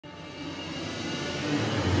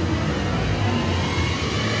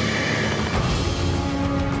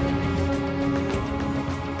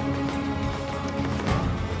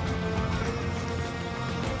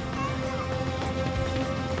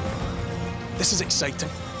This is exciting.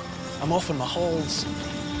 I'm off in my halls.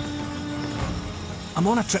 I'm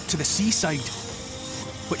on a trip to the seaside,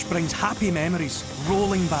 which brings happy memories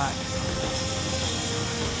rolling back.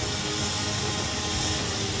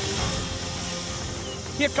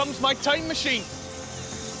 Here comes my time machine.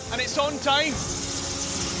 And it's on time.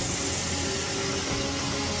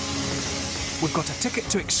 We've got a ticket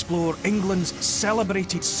to explore England's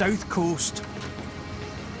celebrated south coast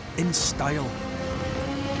in style.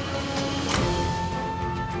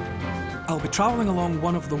 I'll be travelling along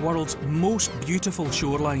one of the world's most beautiful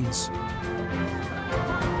shorelines.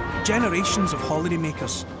 Generations of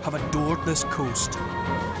holidaymakers have adored this coast.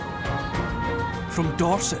 From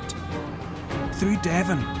Dorset, through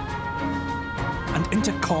Devon, and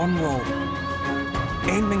into Cornwall,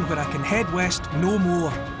 ending where I can head west no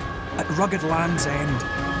more, at rugged Land's End.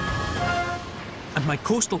 And my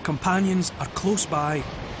coastal companions are close by.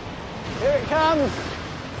 Here it comes!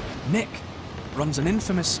 Nick runs an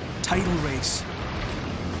infamous tidal race.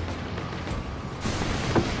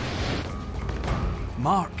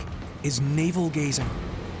 Mark is navel-gazing.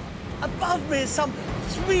 Above me is some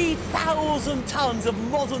 3,000 tons of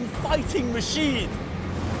modern fighting machine.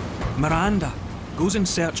 Miranda goes in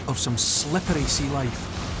search of some slippery sea life.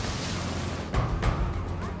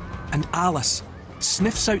 And Alice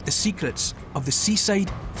sniffs out the secrets of the seaside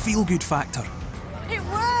feel-good factor. It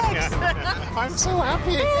works! I'm so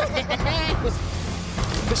happy!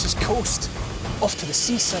 This is coast, off to the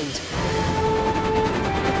seaside.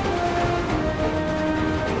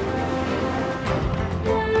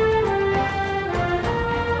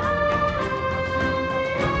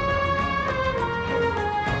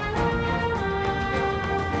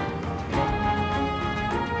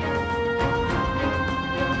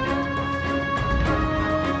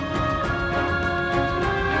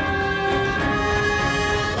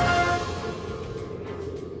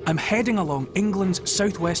 I'm heading along England's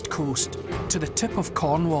southwest coast to the tip of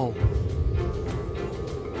Cornwall.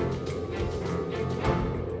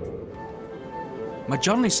 My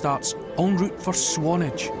journey starts en route for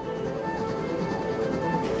Swanage.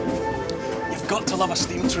 You've got to love a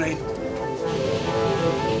steam train.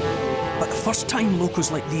 But the first time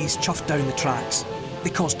locos like these chuffed down the tracks, they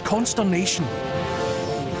caused consternation.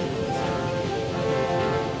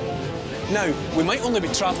 Now, we might only be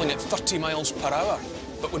travelling at 30 miles per hour,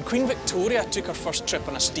 but when Queen Victoria took her first trip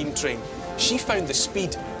on a steam train, she found the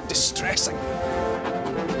speed distressing.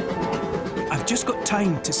 I've just got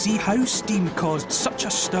time to see how steam caused such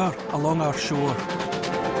a stir along our shore.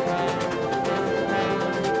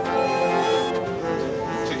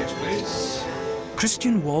 Tickets, please.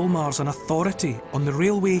 Christian Wolmar's an authority on the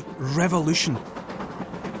railway revolution.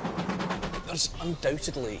 There's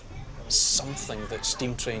undoubtedly something that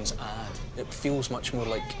steam trains add. It feels much more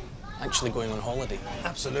like actually going on holiday.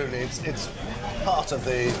 Absolutely, it's part of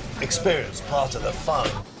the experience, part of the fun.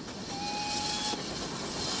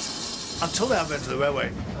 Until the advent of the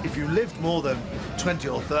railway, if you lived more than 20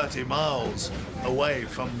 or 30 miles away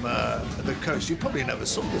from the coast, you probably never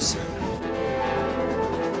saw the sea.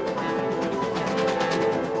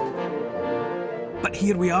 But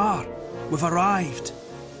here we are, we've arrived.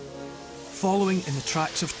 Following in the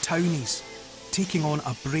tracks of townies, taking on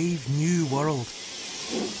a brave new world.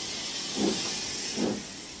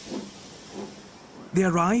 The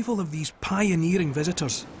arrival of these pioneering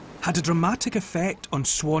visitors had a dramatic effect on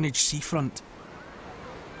Swanage seafront.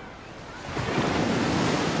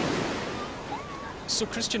 So,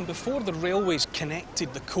 Christian, before the railways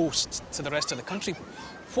connected the coast to the rest of the country,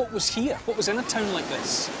 what was here? What was in a town like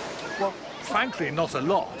this? Well, frankly, not a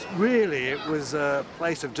lot. Really, it was a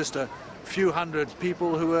place of just a few hundred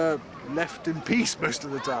people who were left in peace most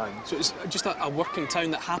of the time. So it was just a working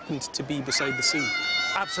town that happened to be beside the sea?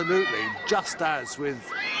 Absolutely, just as with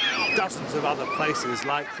dozens of other places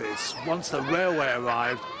like this, once the railway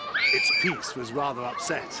arrived, its peace was rather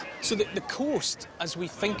upset. So the coast, as we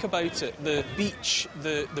think about it, the beach,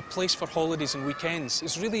 the place for holidays and weekends,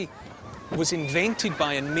 was invented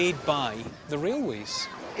by and made by the railways.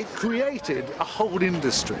 It created a whole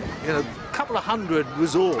industry. You know, a couple of hundred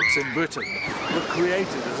resorts in Britain were created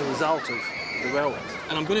as a result of the railways.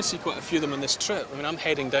 And I'm going to see quite a few of them on this trip. I mean, I'm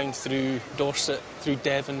heading down through Dorset, through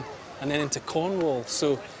Devon, and then into Cornwall.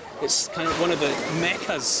 So it's kind of one of the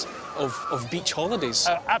meccas of beach holidays.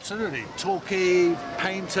 Absolutely. Torquay,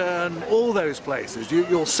 Paynton, all those places.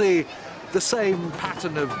 You'll see the same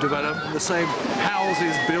pattern of development, the same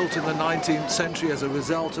houses built in the 19th century as a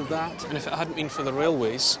result of that. And if it hadn't been for the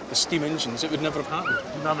railways, the steam engines, it would never have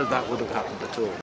happened. None of that would have happened at all.